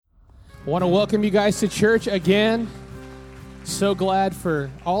I want to welcome you guys to church again. So glad for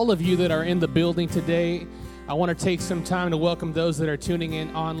all of you that are in the building today. I want to take some time to welcome those that are tuning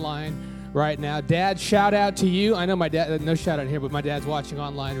in online right now. Dad, shout out to you. I know my dad, no shout out here, but my dad's watching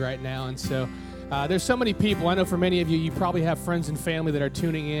online right now. And so there's so many people. I know for many of you, you probably have friends and family that are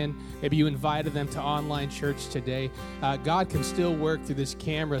tuning in. Maybe you invited them to online church today. God can still work through this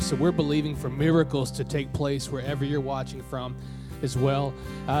camera, so we're believing for miracles to take place wherever you're watching from as well.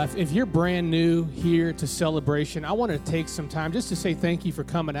 If you're brand new here to Celebration, I want to take some time just to say thank you for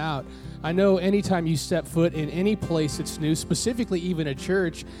coming out. I know anytime you step foot in any place that's new, specifically even a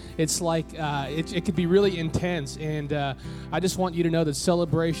church, it's like it could be really intense. And I just want you to know that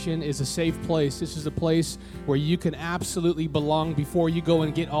Celebration is a safe place. This is a place where you can absolutely belong before you go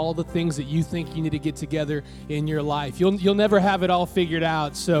and get all the things that you think you need to get together in your life. You'll never have it all figured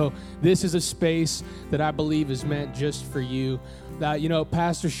out. So this is a space that I believe is meant just for you.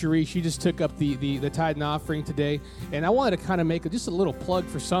 Pastor Cherie, she just took up the tithe and offering today, and I wanted to kind of make just a little plug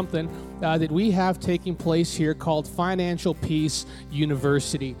for something that we have taking place here called Financial Peace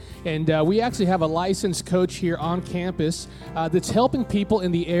University. And we actually have a licensed coach here on campus that's helping people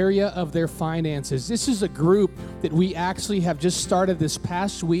in the area of their finances. This is a group that we actually have just started this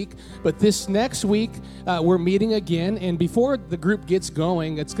past week, but this next week we're meeting again, and before the group gets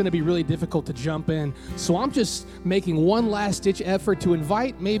going, it's going to be really difficult to jump in. So I'm just making one last-ditch effort to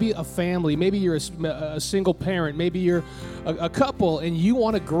invite maybe a family, maybe you're a single parent, maybe you're a couple and you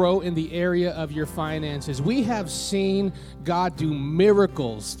want to grow in the area of your finances. We have seen God do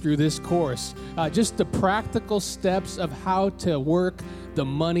miracles through this course, just the practical steps of how to work the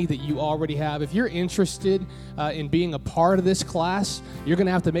money that you already have. If you're interested in being a part of this class, you're going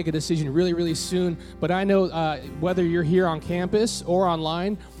to have to make a decision really, really soon. But I know whether you're here on campus or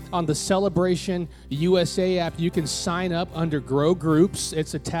online, on the Celebration USA app, you can sign up under Grow Groups.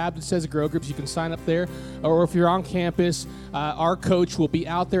 It's a tab that says Grow Groups. You can sign up there. Or if you're on campus, our coach will be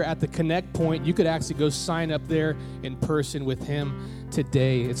out there at the Connect Point. You could actually go sign up there in person with him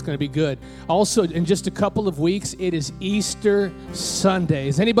today. It's going to be good. Also, in just a couple of weeks, it is Easter Sunday.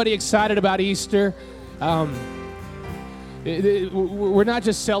 Is anybody excited about Easter? We're not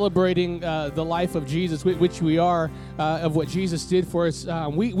just celebrating the life of Jesus, which we are, of what Jesus did for us.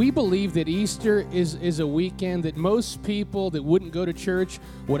 We believe that Easter is a weekend that most people that wouldn't go to church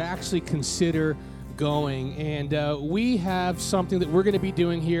would actually consider going. And we have something that we're going to be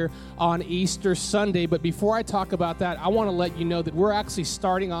doing here on Easter Sunday. But before I talk about that, I want to let you know that we're actually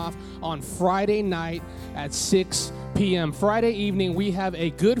starting off on Friday night at 6 p.m. Friday evening, we have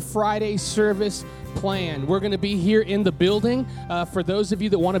a Good Friday service planned. We're going to be here in the building. For those of you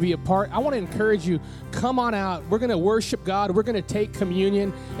that want to be a part, I want to encourage you, come on out. We're going to worship God. We're going to take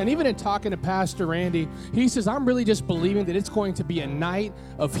communion. And even in talking to Pastor Randy, he says, I'm really just believing that it's going to be a night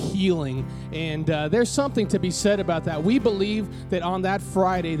of healing. And there's something to be said about that. We believe that on that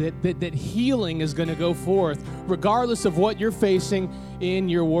Friday that healing is going to go forth, regardless of what you're facing in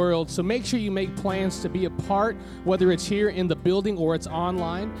your world. So make sure you make plans to be a part, whether it's here in the building or it's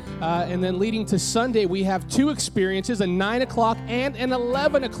online. And then leading to Sunday, we have two experiences, a 9 o'clock and an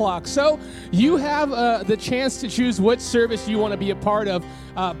 11 o'clock. So you have the chance to choose which service you want to be a part of.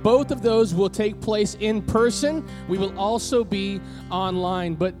 Both of those will take place in person. We will also be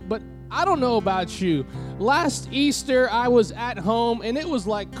online. But I don't know about you. Last Easter, I was at home, and it was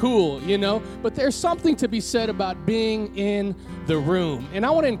like cool, But there's something to be said about being in the room. And I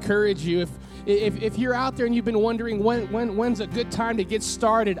want to encourage you, if you're out there and you've been wondering when's a good time to get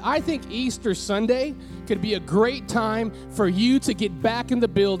started, I think Easter Sunday could be a great time for you to get back in the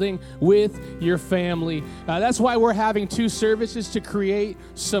building with your family. That's why we're having two services to create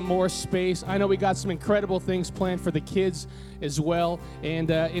some more space. I know we got some incredible things planned for the kids as well.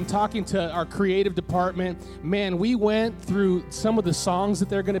 And in talking to our creative department, man, we went through some of the songs that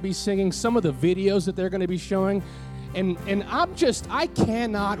they're going to be singing, some of the videos that they're going to be showing. And I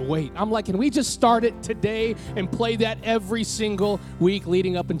cannot wait. I'm like, can we just start it today and play that every single week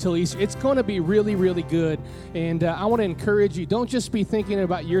leading up until Easter? It's going to be really, really good. And I want to encourage you, don't just be thinking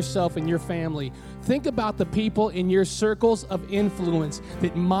about yourself and your family. Think about the people in your circles of influence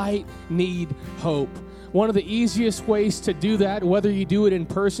that might need hope. One of the easiest ways to do that, whether you do it in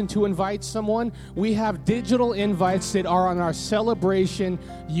person to invite someone, we have digital invites that are on our Celebration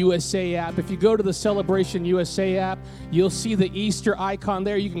USA app. If you go to the Celebration USA app, you'll see the Easter icon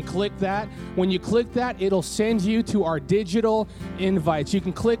there. You can click that. When you click that, it'll send you to our digital invites. You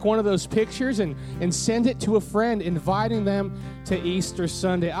can click one of those pictures and send it to a friend, inviting them to Easter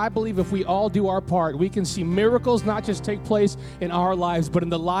Sunday. I believe if we all do our part, we can see miracles not just take place in our lives, but in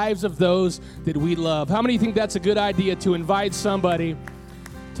the lives of those that we love. How many think that's a good idea to invite somebody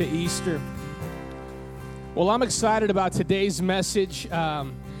to Easter. Well, I'm excited about today's message.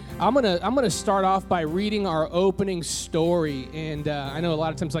 I'm gonna start off by reading our opening story, and I know a lot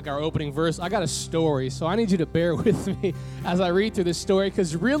of times like our opening verse, I got a story, so I need you to bear with me as I read through this story,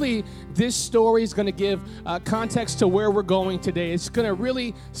 because really this story is going to give context to where we're going today. It's going to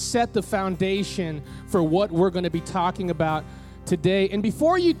really set the foundation for what we're going to be talking about today. And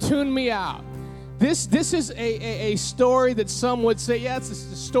before you tune me out, This is a story that some would say, yeah, it's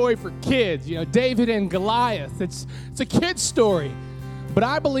a story for kids. You know, David and Goliath. It's a kid's story. But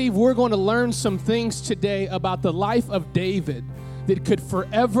I believe we're going to learn some things today about the life of David that could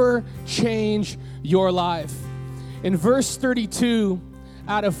forever change your life. In verse 32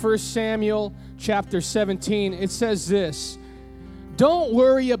 out of 1 Samuel chapter 17, it says this: "Don't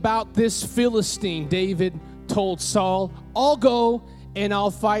worry about this Philistine," David told Saul. "I'll go and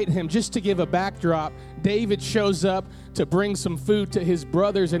I'll fight him." Just to give a backdrop, David shows up to bring some food to his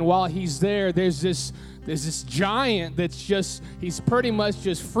brothers, and while he's there, there's this giant he's pretty much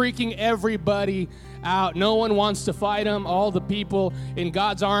just freaking everybody out. No one wants to fight him. All the people in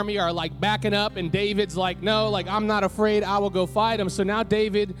God's army are like backing up, and David's like, no, like, I'm not afraid, I will go fight him. So now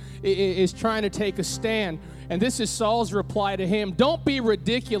David is trying to take a stand, and this is Saul's reply to him. "Don't be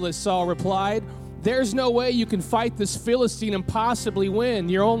ridiculous," Saul replied. "There's no way you can fight this Philistine and possibly win.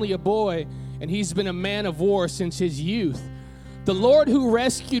 You're only a boy, and he's been a man of war since his youth. The Lord who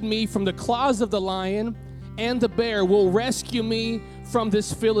rescued me from the claws of the lion and the bear will rescue me from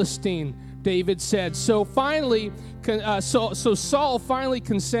this Philistine," David said. So Saul finally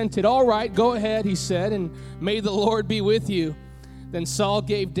consented. "All right, go ahead," he said, "and may the Lord be with you." Then Saul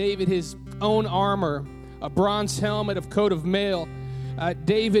gave David his own armor, a bronze helmet of coat of mail.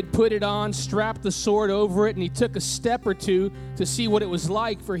 David put it on, strapped the sword over it, and he took a step or two to see what it was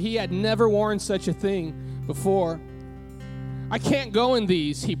like, for he had never worn such a thing before. "I can't go in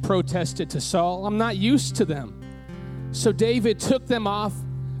these," he protested to Saul. "I'm not used to them." So David took them off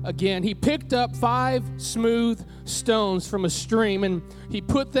again. He picked up 5 smooth stones from a stream, and he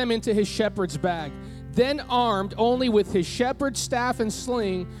put them into his shepherd's bag. Then, armed only with his shepherd's staff and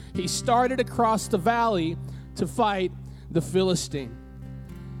sling, he started across the valley to fight the Philistine.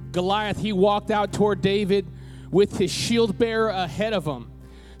 Goliath, he walked out toward David with his shield bearer ahead of him.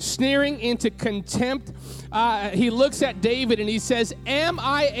 Sneering into contempt, he looks at David and he says, "Am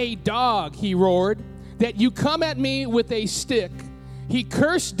I a dog," he roared, "that you come at me with a stick?" He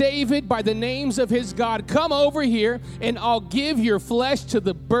cursed David by the names of his God. "Come over here and I'll give your flesh to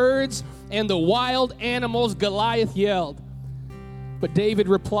the birds and the wild animals," Goliath yelled. But David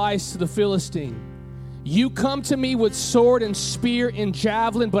replies to the Philistine, "You come to me with sword and spear and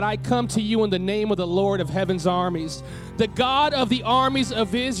javelin, but I come to you in the name of the Lord of heaven's armies, the God of the armies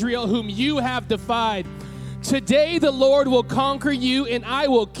of Israel, whom you have defied. Today the Lord will conquer you, and I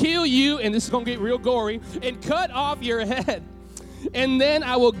will kill you," and this is going to get real gory, "and cut off your head. And then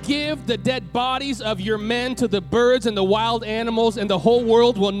I will give the dead bodies of your men to the birds and the wild animals, and the whole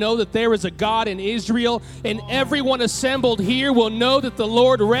world will know that there is a God in Israel, and everyone assembled here will know that the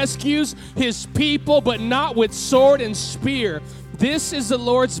Lord rescues his people, but not with sword and spear. This is the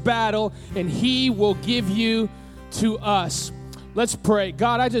Lord's battle, and he will give you to us." Let's pray.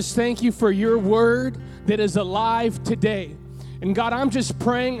 God, I just thank you for your word that is alive today. And God, I'm just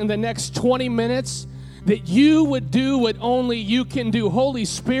praying in the next 20 minutes that you would do what only you can do. Holy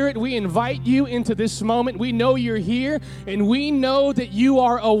Spirit, we invite you into this moment. We know you're here, and we know that you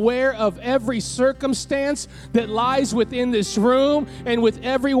are aware of every circumstance that lies within this room and with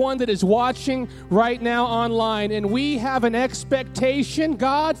everyone that is watching right now online. And we have an expectation,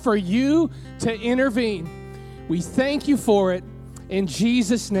 God, for you to intervene. We thank you for it. In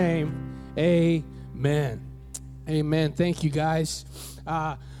Jesus' name, amen. Amen. Thank you, guys.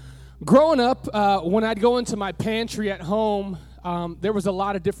 Growing up, when I'd go into my pantry at home, there was a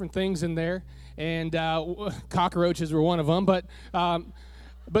lot of different things in there, and cockroaches were one of them. But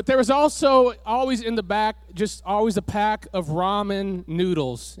there was also always in the back, just always a pack of ramen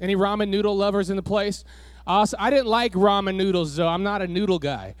noodles. Any ramen noodle lovers in the place? I didn't like ramen noodles, though. I'm not a noodle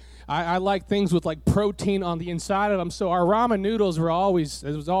guy. I like things with like protein on the inside of them. So our ramen noodles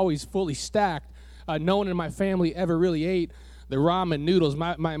was always fully stacked. No one in my family ever really ate the ramen noodles.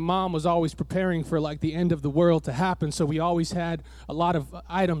 My mom was always preparing for like the end of the world to happen, so we always had a lot of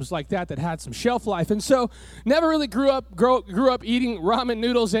items like that had some shelf life. And so never really grew up eating ramen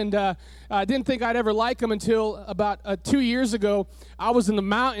noodles, and I didn't think I'd ever like them until about 2 years ago. I was in the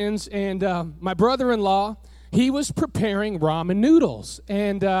mountains, and my brother-in-law, he was preparing ramen noodles,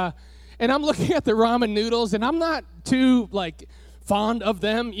 and I'm looking at the ramen noodles, and I'm not too like fond of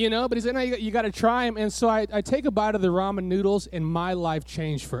them, but he said, no, you got to try them. And so I take a bite of the ramen noodles, and my life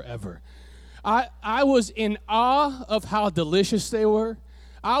changed forever. I was in awe of how delicious they were.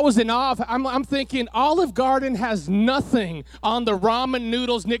 I was in awe. I'm thinking Olive Garden has nothing on the ramen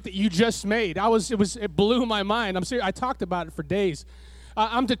noodles, Nick, that you just made. It blew my mind. I'm serious. I talked about it for days.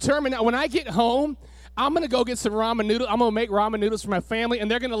 I'm determined that when I get home, I'm going to go get some ramen noodles. I'm going to make ramen noodles for my family, and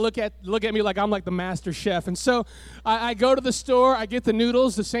they're going to look at me like I'm like the master chef. And so I go to the store. I get the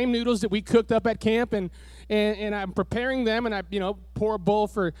noodles, the same noodles that we cooked up at camp, and I'm preparing them, and I pour a bowl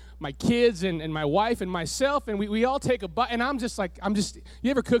for my kids and my wife and myself, and we all take a bite. And I'm just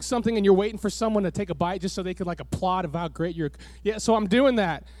you ever cook something and you're waiting for someone to take a bite just so they could like applaud of how great so I'm doing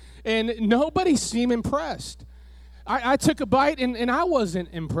that. And nobody seemed impressed. I took a bite, and I wasn't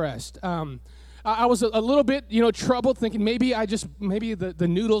impressed. I was a little bit, troubled, thinking maybe the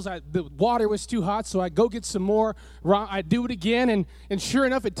noodles, the water was too hot, so I go get some more. I do it again, and sure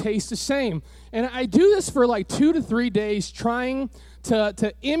enough, it tastes the same. And I do this for like 2 to 3 days, trying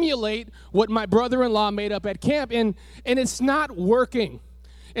to emulate what my brother-in-law made up at camp, and it's not working.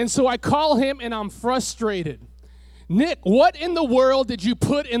 And so I call him, and I'm frustrated. Nick, what in the world did you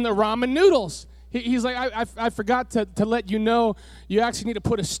put in the ramen noodles? He's like, I forgot to let you know, you actually need to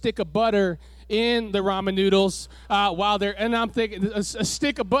put a stick of butter in the ramen noodles while they're, and I'm thinking, a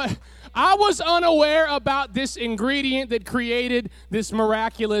stick of butter. I was unaware about this ingredient that created this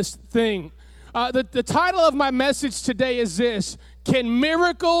miraculous thing. The title of my message today is this: Can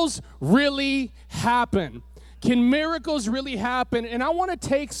miracles really happen? Can miracles really happen? And I want to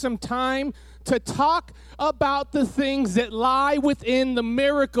take some time to talk about the things that lie within the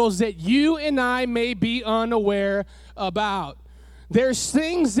miracles that you and I may be unaware about. There's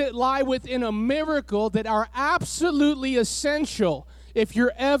things that lie within a miracle that are absolutely essential if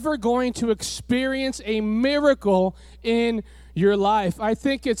you're ever going to experience a miracle in your life. I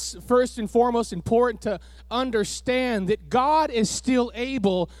think it's first and foremost important to understand that God is still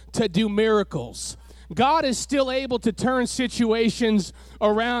able to do miracles. God is still able to turn situations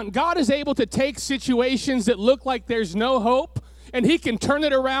around. God is able to take situations that look like there's no hope, and he can turn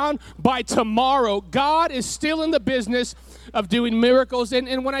it around by tomorrow. God is still in the business of doing miracles.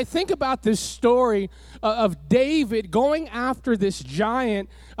 And when I think about this story of David going after this giant,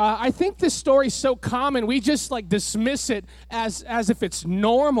 I think this story is so common, we just like dismiss it as if it's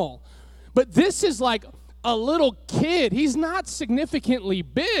normal. But this is like a little kid. He's not significantly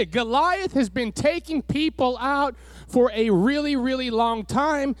big. Goliath has been taking people out for a really, really long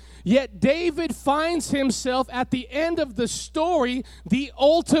time, yet David finds himself at the end of the story the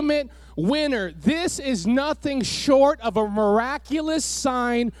ultimate winner. This is nothing short of a miraculous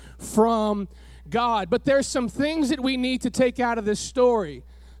sign from God. But there's some things that we need to take out of this story.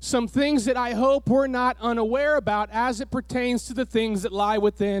 Some things that I hope we're not unaware about as it pertains to the things that lie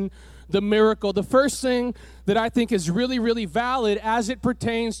within the miracle. The first thing that I think is really, really valid as it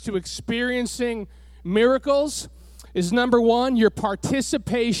pertains to experiencing miracles is, number one, your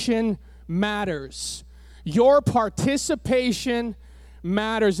participation matters. Your participation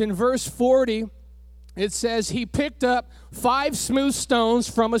matters. In verse 40, it says, he picked up 5 smooth stones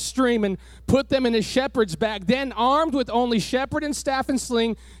from a stream and put them in his shepherd's bag. Then, armed with only shepherd and staff and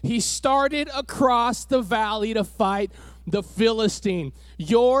sling, he started across the valley to fight the Philistine.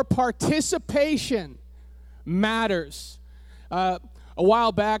 Your participation matters. A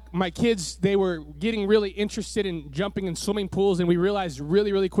while back, my kids, they were getting really interested in jumping in swimming pools, and we realized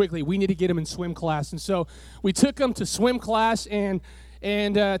really, really quickly we need to get them in swim class. And so we took them to swim class, and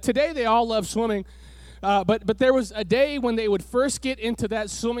today they all love swimming. But there was a day when they would first get into that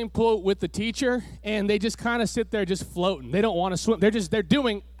swimming pool with the teacher, and they just kind of sit there just floating. They don't want to swim. They're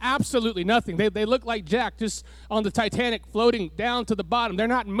doing absolutely nothing. They look like Jack just on the Titanic floating down to the bottom. They're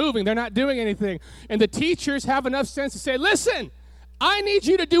not moving. They're not doing anything. And the teachers have enough sense to say, listen, I need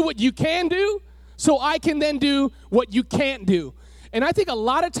you to do what you can do so I can then do what you can't do. And I think a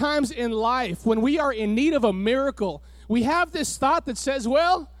lot of times in life, when we are in need of a miracle, we have this thought that says,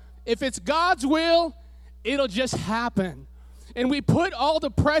 well, if it's God's will, it'll just happen. And we put all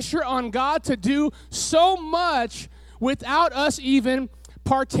the pressure on God to do so much without us even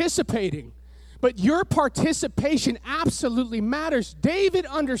participating. But your participation absolutely matters. David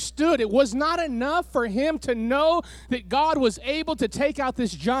understood it was not enough for him to know that God was able to take out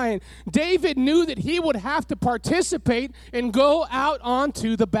this giant. David knew that he would have to participate and go out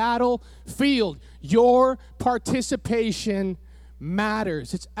onto the battlefield. Your participation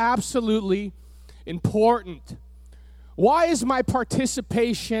matters. It's absolutely important. Why is my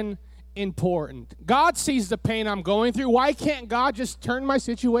participation important? God sees the pain I'm going through. Why can't God just turn my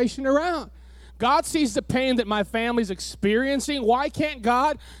situation around? God sees the pain that my family's experiencing. Why can't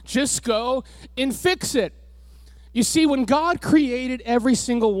God just go and fix it? You see, when God created every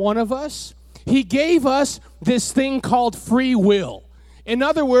single one of us, he gave us this thing called free will. In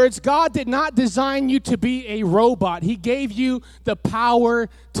other words, God did not design you to be a robot. He gave you the power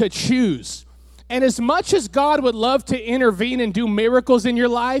to choose. And as much as God would love to intervene and do miracles in your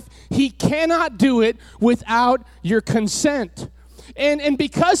life, he cannot do it without your consent. And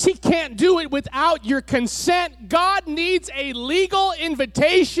because he can't do it without your consent, God needs a legal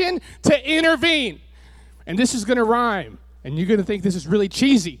invitation to intervene. And this is going to rhyme, and you're going to think this is really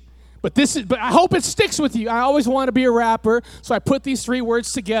cheesy. But I hope it sticks with you. I always want to be a rapper, so I put these 3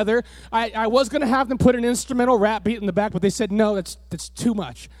 words together. I was going to have them put an instrumental rap beat in the back, but they said, no, that's too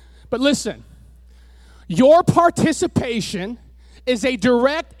much. But listen. Your participation is a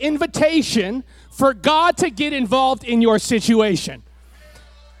direct invitation for God to get involved in your situation.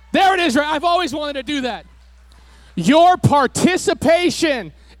 There it is, right? I've always wanted to do that. Your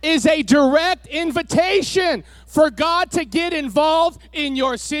participation is a direct invitation for God to get involved in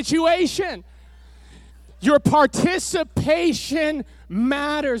your situation. Your participation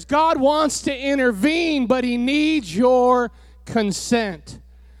matters. God wants to intervene, but he needs your consent.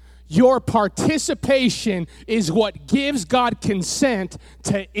 Your participation is what gives God consent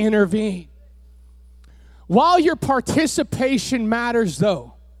to intervene. While your participation matters,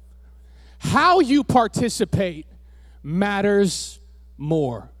 though, how you participate matters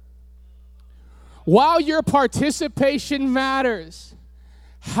more. While your participation matters,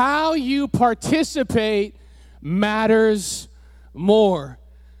 how you participate matters more.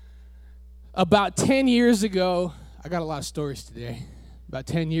 About 10 years ago, I got a lot of stories today. About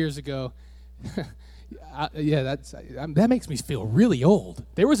 10 years ago, that makes me feel really old.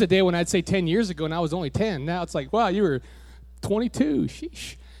 There was a day when I'd say 10 years ago and I was only 10. Now it's like, wow, you were 22.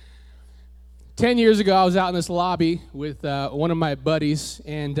 Sheesh. 10 years ago, I was out in this lobby with one of my buddies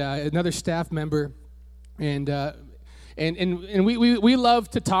and another staff member, and we love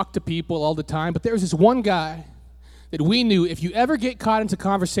to talk to people all the time, but there was this one guy that we knew if you ever get caught into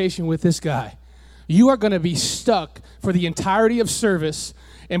conversation with this guy, you are going to be stuck for the entirety of service,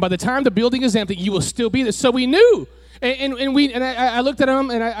 and by the time the building is empty, you will still be there. So we knew, and I looked at him,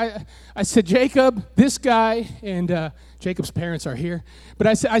 and I said, Jacob, this guy, and Jacob's parents are here, but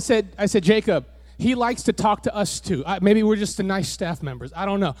I said, Jacob, he likes to talk to us too. Maybe we're just the nice staff members. I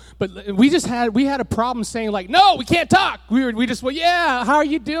don't know, but we had a problem saying like, no, we can't talk. We just, well, yeah, how are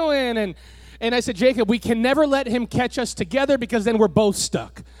you doing? And I said, Jacob, we can never let him catch us together because then we're both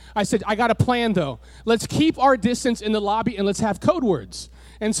stuck. I said, I got a plan, though. Let's keep our distance in the lobby and let's have code words.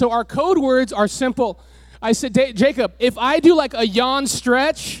 And so our code words are simple. I said, Jacob, if I do like a yawn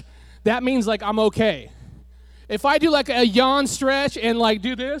stretch, that means like I'm okay. If I do like a yawn stretch and like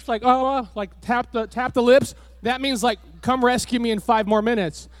do this, like tap the lips, that means like come rescue me in 5 more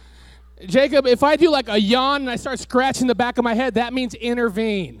minutes. Jacob, if I do like a yawn and I start scratching the back of my head, that means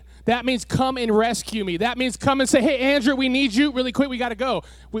intervene. That means come and rescue me. That means come and say, hey, Andrew, we need you really quick. We got to go.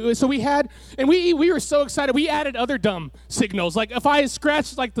 We were so excited. We added other dumb signals. Like if I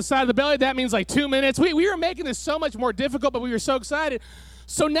scratched like the side of the belly, that means like 2 minutes. We were making this so much more difficult, but we were so excited.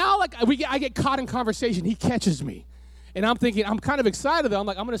 So now like I get caught in conversation. He catches me. And I'm thinking, I'm kind of excited though. I'm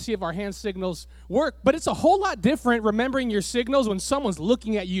like, I'm going to see if our hand signals work. But it's a whole lot different remembering your signals when someone's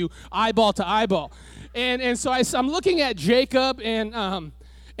looking at you eyeball to eyeball. And so I'm looking at Jacob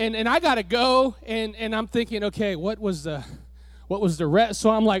and I gotta go, and I'm thinking, okay, what was the rest? So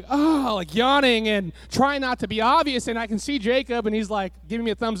I'm like, like yawning and trying not to be obvious, and I can see Jacob, and he's like giving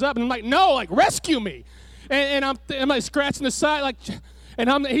me a thumbs up, and I'm like, no, like rescue me, and I'm like scratching the side, like,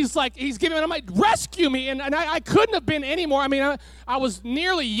 and he's giving me, I'm like, rescue me, and I couldn't have been any more. I mean, I was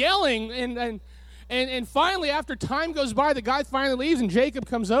nearly yelling, and finally, after time goes by, the guy finally leaves, and Jacob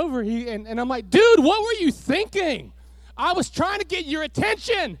comes over, and I'm like, dude, what were you thinking? I was trying to get your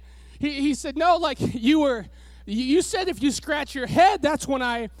attention. He said, no, like you said if you scratch your head, that's when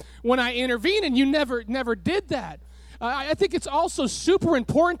I intervene, and you never did that. I think it's also super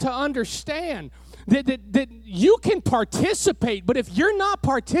important to understand that you can participate, but if you're not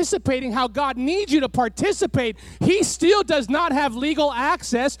participating how God needs you to participate, he still does not have legal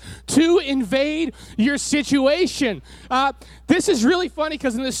access to invade your situation. This is really funny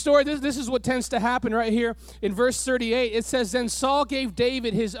because in this story, this is what tends to happen right here in verse 38. It says, then Saul gave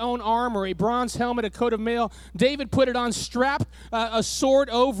David his own armor, a bronze helmet, a coat of mail. David put it on, strapped a sword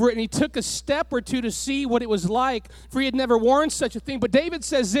over it, and he took a step or two to see what it was like, for he had never worn such a thing. But David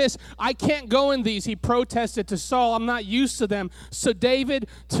says this, I can't go in these. He protested to Saul, I'm not used to them. So David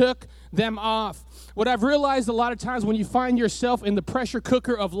took them off. What I've realized a lot of times when you find yourself in the pressure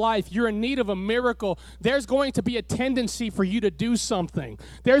cooker of life, you're in need of a miracle, there's going to be a tendency for you to do something.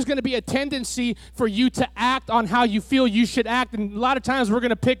 There's going to be a tendency for you to act on how you feel you should act. And a lot of times we're going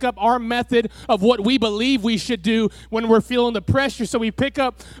to pick up our method of what we believe we should do when we're feeling the pressure. So we pick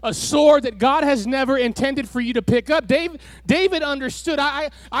up a sword that God has never intended for you to pick up. David understood, I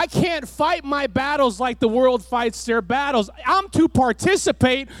can't fight my battles like the world fights their battles. I'm to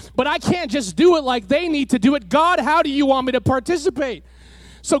participate, but I can't just do it like they need to do it. God, how do you want me to participate?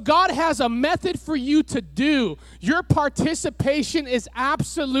 So God has a method for you to do. Your participation is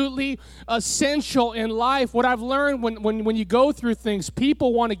absolutely essential in life. What I've learned when you go through things,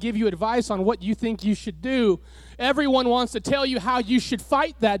 people want to give you advice on what you think you should do. Everyone wants to tell you how you should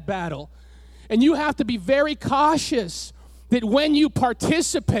fight that battle. And you have to be very cautious that when you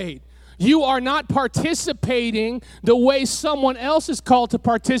participate, you are not participating the way someone else is called to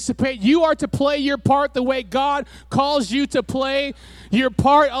participate. You are to play your part the way God calls you to play your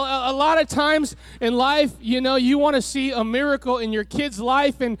part. A lot of times in life, you want to see a miracle in your kid's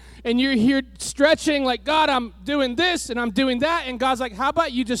life, and you're here stretching like, God, I'm doing this and I'm doing that. And God's like, how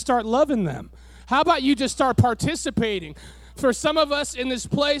about you just start loving them? How about you just start participating? For some of us in this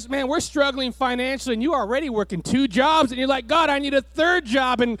place, man, we're struggling financially, and you're already working 2 jobs, and you're like, God, I need a 3rd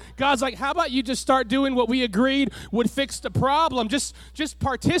job. And God's like, how about you just start doing what we agreed would fix the problem? Just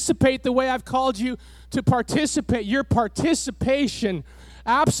participate the way I've called you to participate. Your participation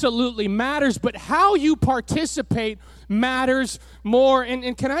absolutely matters, but how you participate matters more.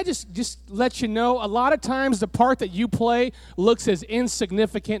 And can I just let you know, a lot of times the part that you play looks as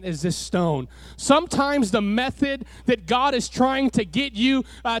insignificant as this stone. Sometimes the method that God is trying to get you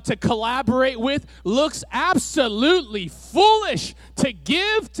to collaborate with looks absolutely foolish. To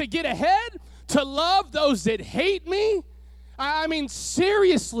give, to get ahead, to love those that hate me. I mean,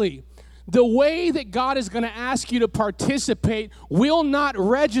 seriously. The way that God is going to ask you to participate will not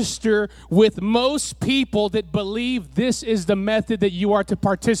register with most people that believe this is the method that you are to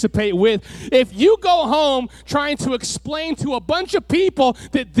participate with. If you go home trying to explain to a bunch of people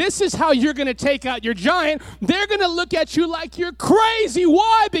that this is how you're going to take out your giant, they're going to look at you like you're crazy.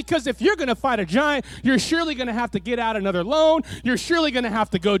 Why? Because if you're going to fight a giant, you're surely going to have to get out another loan. You're surely going to have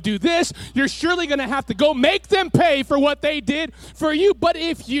to go do this. You're surely going to have to go make them pay for what they did for you. But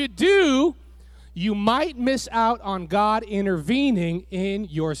if you do, you might miss out on God intervening in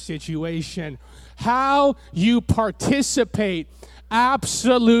your situation. How you participate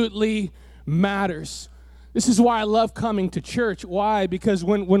absolutely matters. This is why I love coming to church. Why? Because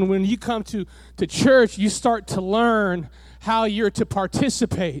when you come to church, you start to learn how you're to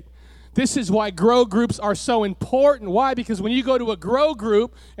participate. This is why grow groups are so important. Why? Because when you go to a grow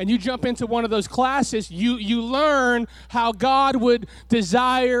group and you jump into one of those classes, you learn how God would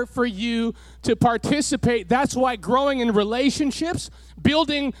desire for you to participate. That's why growing in relationships,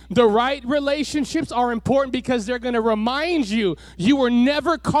 building the right relationships are important, because they're going to remind you were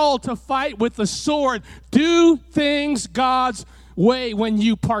never called to fight with the sword. Do things God's way. When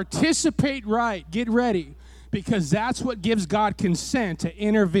you participate right, get ready, because that's what gives God consent to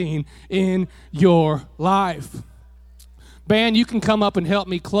intervene in your life. Band, you can come up and help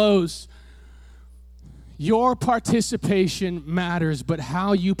me close. Your participation matters, but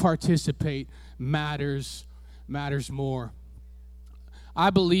how you participate matters more. I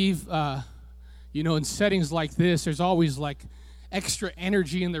believe, in settings like this, there's always like extra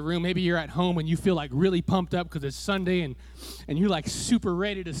energy in the room. Maybe you're at home and you feel like really pumped up because it's Sunday and you're like super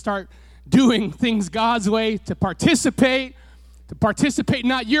ready to start doing things God's way, to participate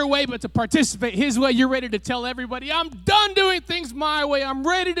not your way, but to participate His way. You're ready to tell everybody, I'm done doing things my way. I'm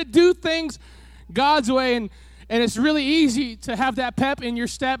ready to do things God's way. And it's really easy to have that pep in your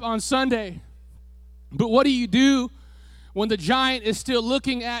step on Sunday. But what do when the giant is still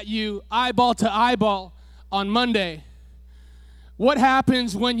looking at you eyeball to eyeball on Monday? What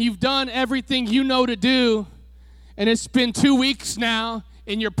happens when you've done everything you know to do, and it's been 2 weeks now,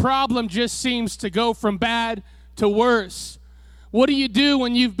 and your problem just seems to go from bad to worse? What do you do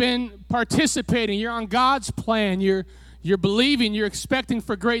when you've been participating? You're on God's plan. You're believing. You're expecting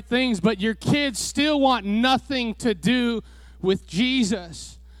for great things, but your kids still want nothing to do with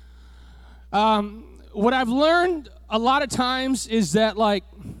Jesus. What I've learned a lot of times is that, like,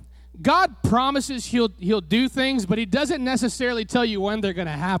 God promises He'll do things, but He doesn't necessarily tell you when they're going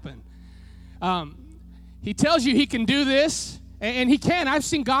to happen. He tells you He can do this, and He can. I've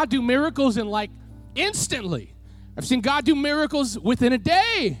seen God do miracles in, like, instantly. I've seen God do miracles within a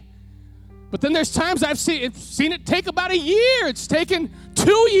day. But then there's times I've seen it take about a year. It's taken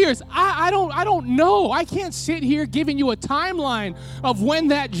 2 years. I don't know. I can't sit here giving you a timeline of when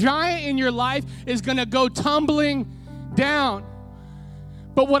that giant in your life is going to go tumbling down.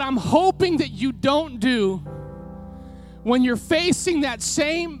 But what I'm hoping that you don't do when you're facing that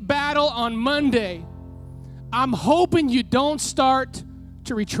same battle on Monday, I'm hoping you don't start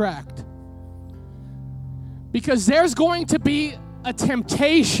to retract. Because there's going to be a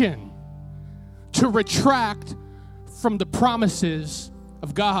temptation to retract from the promises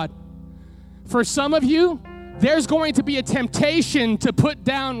of God. For some of you, there's going to be a temptation to put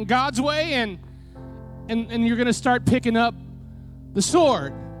down God's way and you're going to start picking up the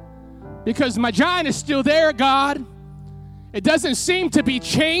sword. Because my giant is still there, God. It doesn't seem to be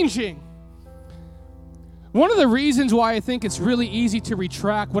changing. One of the reasons why I think it's really easy to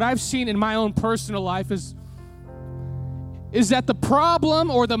retract, what I've seen in my own personal life is that the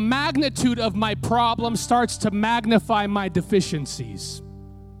problem or the magnitude of my problem starts to magnify my deficiencies.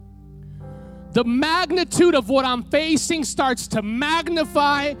 The magnitude of what I'm facing starts to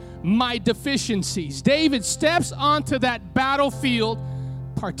magnify my deficiencies. David steps onto that battlefield,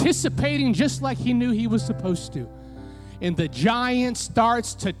 participating just like he knew he was supposed to. And the giant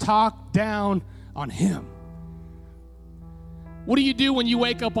starts to talk down on him. What do you do when you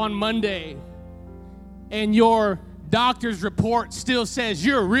wake up on Monday and your doctor's report still says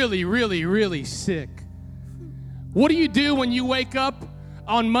you're really, really, really sick? What do you do when you wake up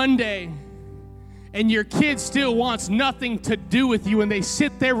on Monday and your kid still wants nothing to do with you and they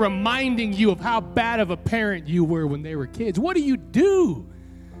sit there reminding you of how bad of a parent you were when they were kids? What do you do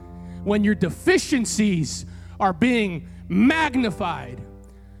when your deficiencies are being magnified?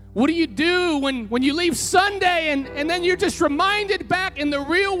 What do you do when you leave Sunday and then you're just reminded back in the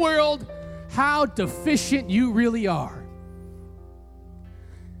real world how deficient you really are?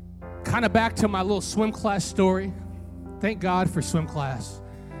 Kind of back to my little swim class story. Thank God for swim class.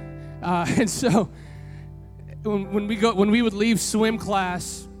 And so when we would leave swim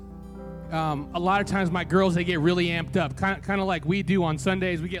class, a lot of times my girls, they get really amped up, kind of like we do on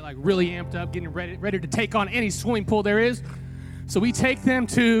Sundays. We get like really amped up, getting ready to take on any swimming pool there is. So we take them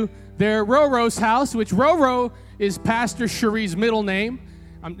to their Roro's house, which Roro is Pastor Cherie's middle name.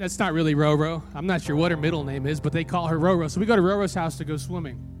 That's not really Roro. I'm not sure what her middle name is, but they call her Roro. So we go to Roro's house to go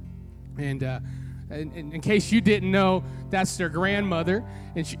swimming. And in case you didn't know, that's their grandmother.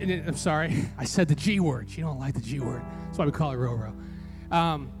 I'm sorry, I said the G word. She don't like the G word. That's why we call her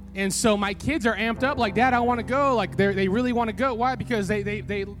Roro. And so my kids are amped up, like, Dad, I want to go. Like they really want to go. Why? Because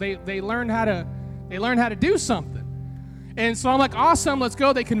they learn how to do something. And so I'm like, awesome, let's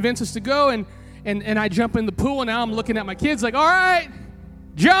go. They convince us to go, and I jump in the pool, and now I'm looking at my kids like, all right,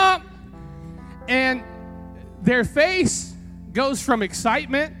 jump. And their face goes from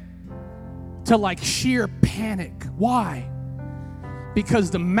excitement to like sheer panic. Why?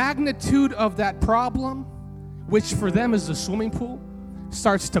 Because the magnitude of that problem, which for them is the swimming pool,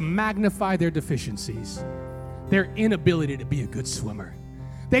 starts to magnify their deficiencies, their inability to be a good swimmer.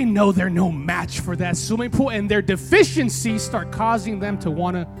 They know they're no match for that swimming pool, and their deficiencies start causing them to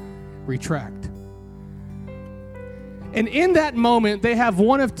want to retract. And in that moment, they have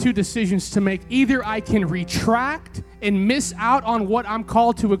one of two decisions to make. Either I can retract and miss out on what I'm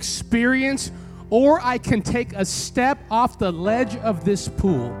called to experience, or I can take a step off the ledge of this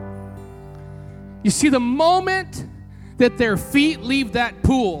pool. You see, the moment that their feet leave that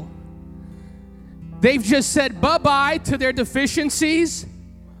pool, they've just said bye-bye to their deficiencies,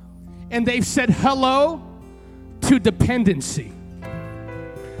 and they've said hello to dependency.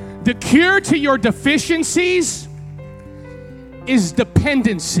 The cure to your deficiencies is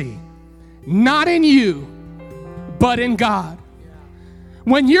dependency, not in you, but in God.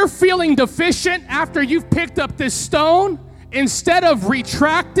 When you're feeling deficient after you've picked up this stone, instead of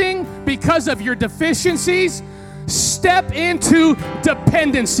retracting because of your deficiencies, step into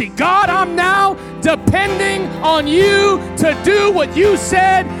dependency. God, I'm now depending on you to do what you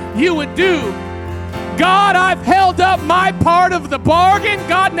said you would do. God, I've held up my part of the bargain.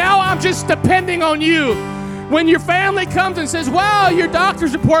 God, now I'm just depending on you. When your family comes and says, wow, your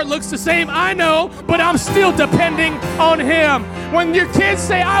doctor's report looks the same, I know, but I'm still depending on him. When your kids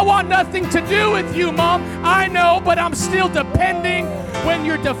say, I want nothing to do with you, Mom, I know, but I'm still depending. When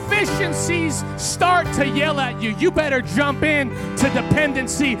your deficiencies start to yell at you, you better jump in to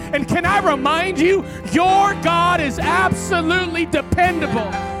dependency. And can I remind you, your God is absolutely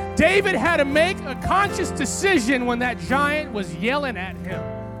dependable. David had to make a conscious decision when that giant was yelling at him.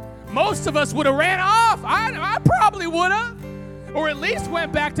 Most of us would have ran off. I probably would have. Or at least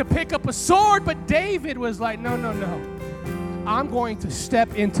went back to pick up a sword. But David was like, no. I'm going to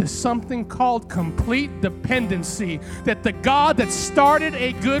step into something called complete dependency, that the God that started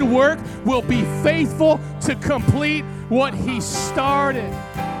a good work will be faithful to complete what he started.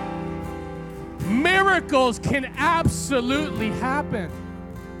 Miracles can absolutely happen.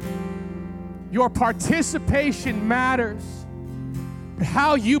 Your participation matters, but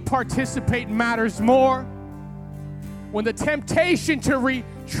how you participate matters more. When the temptation to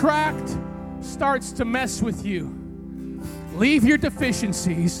retract starts to mess with you, leave your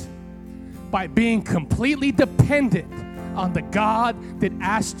deficiencies by being completely dependent on the God that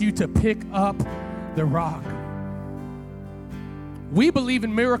asked you to pick up the rock. We believe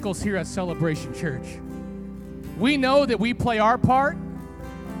in miracles here at Celebration Church. We know that we play our part,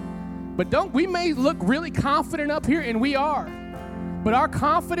 but we may look really confident up here, and we are. But our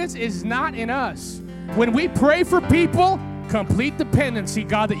confidence is not in us. When we pray for people, complete dependency,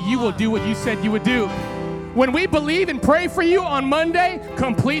 God, that you will do what you said you would do. When we believe and pray for you on Monday,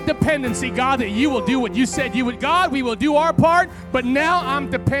 complete dependency, God, that you will do what you said you would. God, we will do our part, but now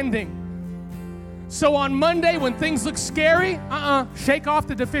I'm depending. So on Monday, when things look scary, shake off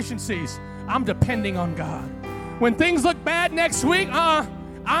the deficiencies. I'm depending on God. When things look bad next week,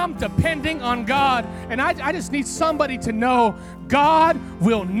 I'm depending on God. And I just need somebody to know God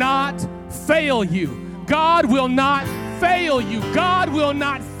will not fail you. God will not fail you. God will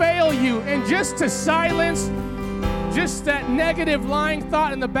not fail you. And just to silence just that negative lying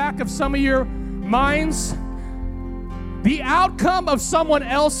thought in the back of some of your minds, the outcome of someone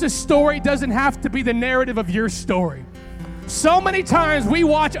else's story doesn't have to be the narrative of your story. So many times we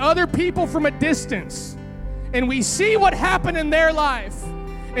watch other people from a distance and we see what happened in their life,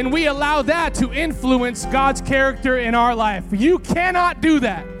 and we allow that to influence God's character in our life. You cannot do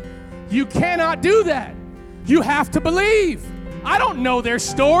that. You cannot do that. You have to believe. I don't know their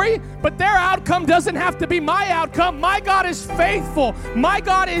story, but their outcome doesn't have to be my outcome. My God is faithful. My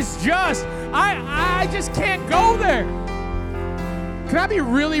God is just. I just can't go there. Can I be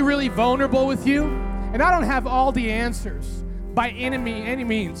really, really vulnerable with you? And I don't have all the answers by any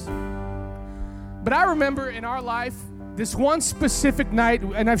means. But I remember in our life, this one specific night,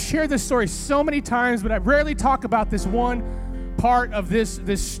 and I've shared this story so many times, but I rarely talk about this one part of this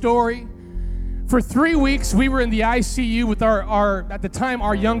story. For 3 weeks, we were in the ICU with our at the time,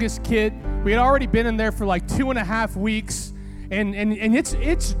 our youngest kid. We had already been in there for like 2.5 weeks, and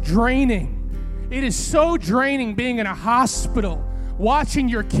it's draining. It is so draining being in a hospital, watching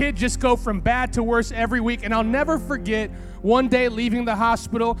your kid just go from bad to worse every week. And I'll never forget one day leaving the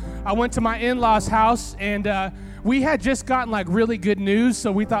hospital, I went to my in-laws' house, and we had just gotten like really good news.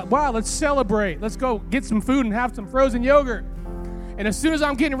 So we thought, wow, let's celebrate. Let's go get some food and have some frozen yogurt. And as soon as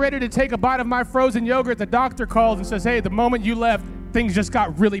I'm getting ready to take a bite of my frozen yogurt, the doctor calls and says, hey, the moment you left, things just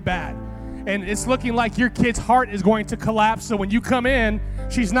got really bad. And it's looking like your kid's heart is going to collapse. So when you come in,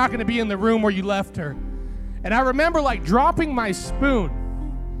 she's not going to be in the room where you left her. And I remember like dropping my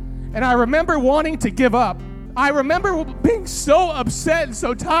spoon. And I remember wanting to give up. I remember being so upset and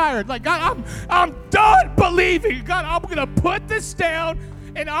so tired. Like, God, I'm done believing. God, I'm going to put this down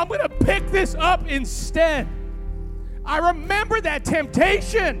and I'm going to pick this up instead. I remember that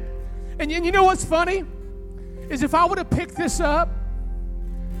temptation. And you know what's funny? Is if I would have picked this up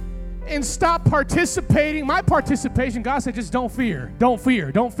and stopped participating, my participation, God said, just don't fear, don't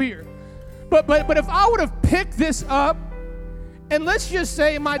fear, don't fear. But if I would have picked this up, and let's just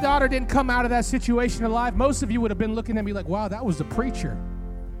say my daughter didn't come out of that situation alive, most of you would have been looking at me like, wow, that was the preacher.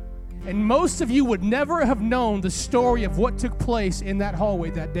 And most of you would never have known the story of what took place in that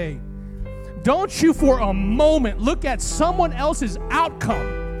hallway that day. Don't you for a moment look at someone else's outcome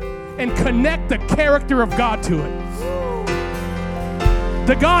and connect the character of God to it.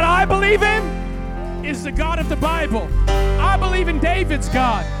 The God I believe in is the God of the Bible. I believe in David's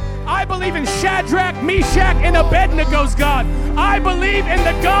God. I believe in Shadrach, Meshach, and Abednego's God. I believe in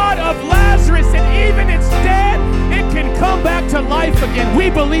the God of Lazarus, and even it's dead, it can come back to life again. We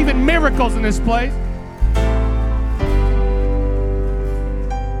believe in miracles in this place.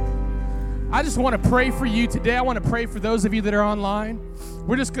 I just want to pray for you today. I want to pray for those of you that are online.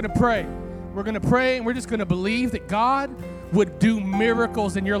 We're just going to pray. We're going to pray, and we're just going to believe that God would do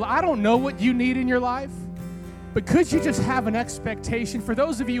miracles in your life. I don't know what you need in your life, but could you just have an expectation? For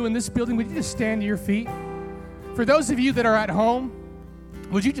those of you in this building, would you just stand to your feet? For those of you that are at home,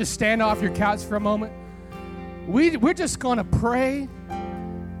 would you just stand off your couch for a moment? We're just going to pray,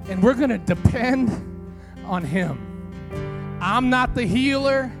 and we're going to depend on Him. I'm not the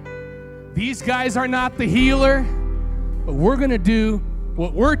healer. These guys are not the healer. But we're going to do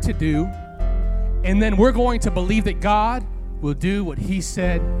what we're to do, and then we're going to believe that God will do what He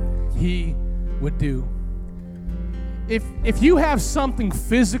said He would do. If you have something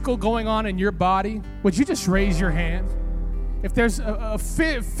physical going on in your body, would you just raise your hand? If there's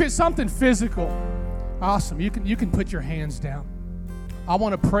something physical, awesome. You can put your hands down. I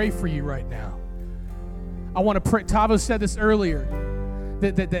want to pray for you right now. I want to pray. Tavo said this earlier,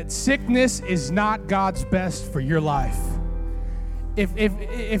 that sickness is not God's best for your life.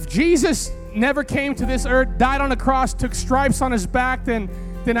 If Jesus never came to this earth, died on a cross, took stripes on his back, then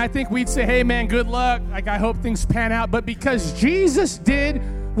I think we'd say, hey man, good luck. Like, I hope things pan out. But because Jesus did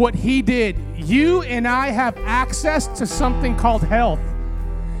what he did, you and I have access to something called health.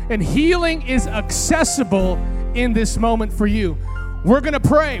 And healing is accessible in this moment for you. We're going to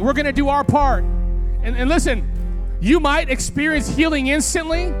pray. We're going to do our part. And listen, you might experience healing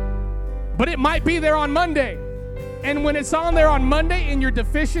instantly, but it might be there on Monday. And when it's on there on Monday and your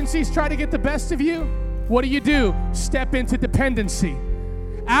deficiencies try to get the best of you, what do? Step into dependency.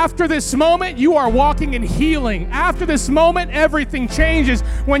 After this moment, you are walking in healing. After this moment, everything changes.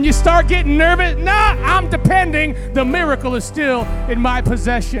 When you start getting nervous, I'm depending. The miracle is still in my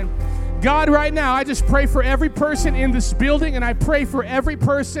possession. God, right now, I just pray for every person in this building, and I pray for every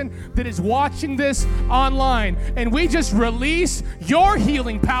person that is watching this online. And we just release your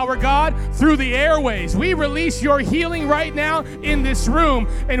healing power, God, through the airways. We release your healing right now in this room,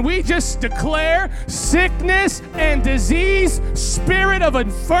 and we just declare sickness and disease, spirit of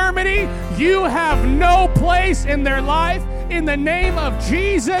infirmity, you have no place in their life. In the name of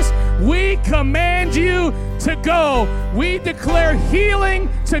Jesus, we command you to go. We declare healing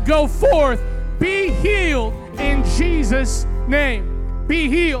to go forth. Be healed in Jesus' name. Be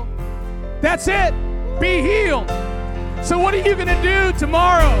healed. That's it. Be healed. So what are you going to do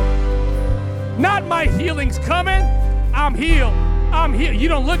tomorrow? Not my healing's coming. I'm healed. I'm healed. You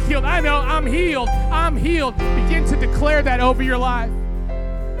don't look healed. I know. I'm healed. I'm healed. Begin to declare that over your life.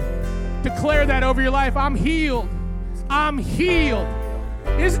 Declare that over your life. I'm healed. I'm healed.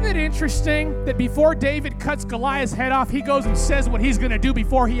 Isn't it interesting that before David cuts Goliath's head off, he goes and says what he's going to do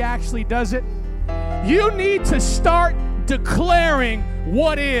before he actually does it? You need to start declaring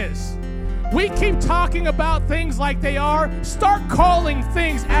what is. We keep talking about things like they are. Start calling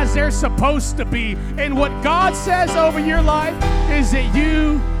things as they're supposed to be. And what God says over your life is that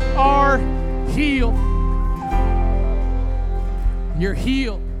you are healed. You're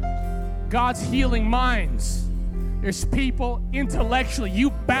healed. God's healing minds. There's people intellectually,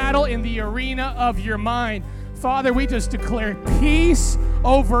 you battle in the arena of your mind. Father, we just declare peace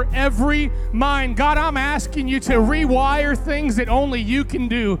over every mind. God, I'm asking you to rewire things that only you can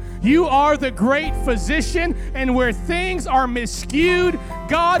do. You are the great physician, and where things are miscued,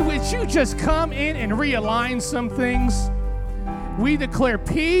 God, would you just come in and realign some things? We declare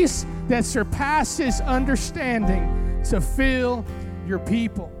peace that surpasses understanding to fill your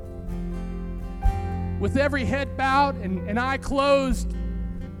people. With every head bowed and eye closed,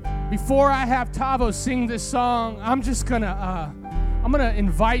 before I have Tavo sing this song, I'm gonna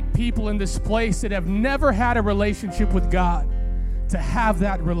invite people in this place that have never had a relationship with God to have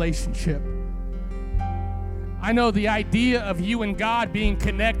that relationship. I know the idea of you and God being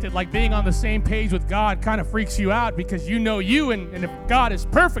connected, like being on the same page with God, kind of freaks you out because you know you, and if God is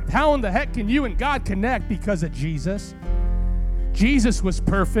perfect, how in the heck can you and God connect? Because of Jesus. Jesus was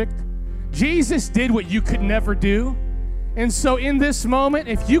perfect. Jesus did what you could never do. And so in this moment,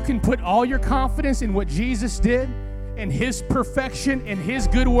 if you can put all your confidence in what Jesus did and his perfection and his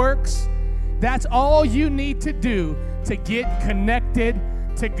good works, that's all you need to do to get connected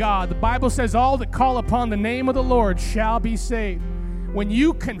to God. The Bible says all that call upon the name of the Lord shall be saved. When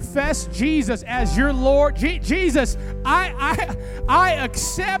you confess Jesus as your Lord, Jesus, I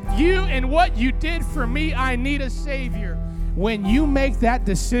accept you and what you did for me. I need a Savior. When you make that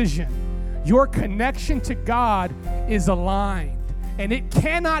decision, your connection to God is aligned. And it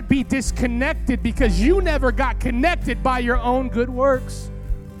cannot be disconnected because you never got connected by your own good works.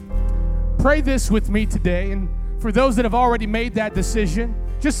 Pray this with me today. And for those that have already made that decision,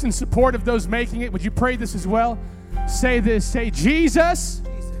 just in support of those making it, would you pray this as well? Say this. Say, Jesus,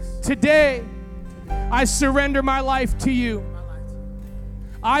 today I surrender my life to you.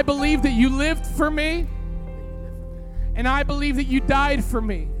 I believe that you lived for me, and I believe that you died for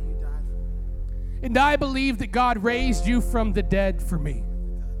me. And I believe that God raised you from the dead for me.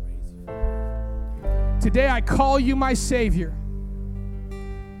 Today I call you my Savior,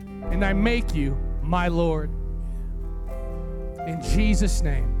 and I make you my Lord. In Jesus'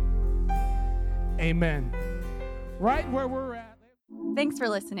 name, amen. Right where we're at. Thanks for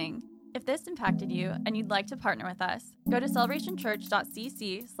listening. If this impacted you and you'd like to partner with us, go to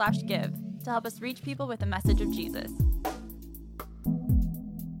celebrationchurch.cc/give to help us reach people with the message of Jesus.